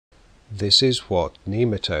This is what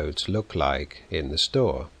nematodes look like in the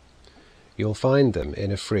store. You'll find them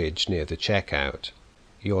in a fridge near the checkout.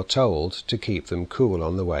 You're told to keep them cool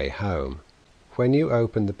on the way home. When you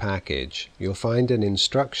open the package, you'll find an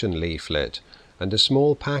instruction leaflet and a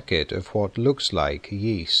small packet of what looks like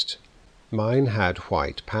yeast. Mine had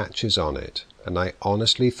white patches on it, and I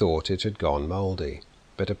honestly thought it had gone mouldy,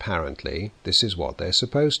 but apparently this is what they're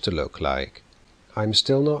supposed to look like. I'm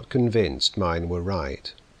still not convinced mine were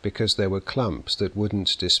right, because there were clumps that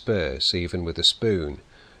wouldn't disperse even with a spoon,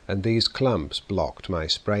 and these clumps blocked my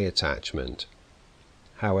spray attachment.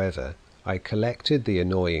 However, I collected the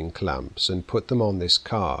annoying clumps and put them on this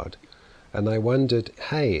card, and I wondered,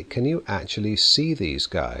 hey, can you actually see these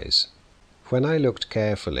guys? When I looked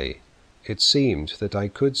carefully, it seemed that I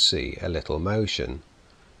could see a little motion.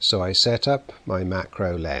 So I set up my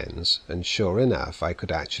macro lens, and sure enough I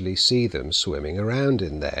could actually see them swimming around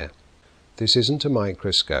in there. This isn't a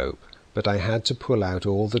microscope, but I had to pull out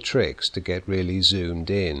all the tricks to get really zoomed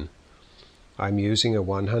in. I'm using a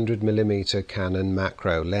 100mm Canon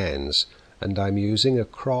macro lens, and I'm using a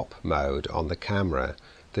crop mode on the camera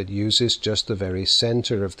that uses just the very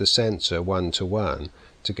center of the sensor 1:1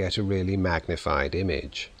 to get a really magnified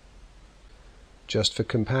image. Just for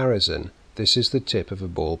comparison, this is the tip of a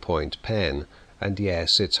ballpoint pen, and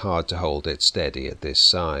yes, it's hard to hold it steady at this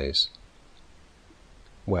size.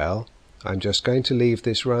 Well, I'm just going to leave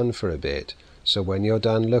this run for a bit, so when you're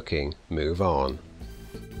done looking, move on.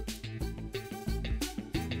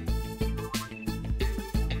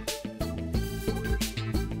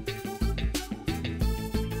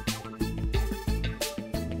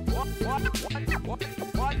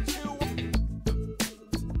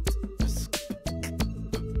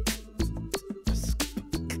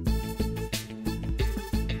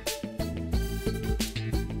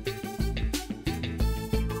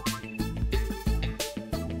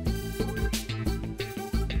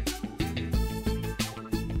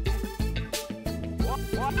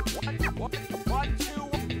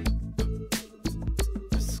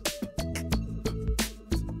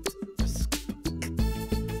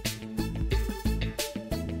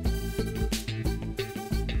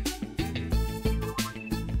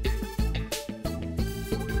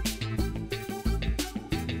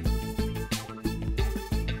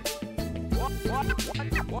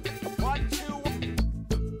 What?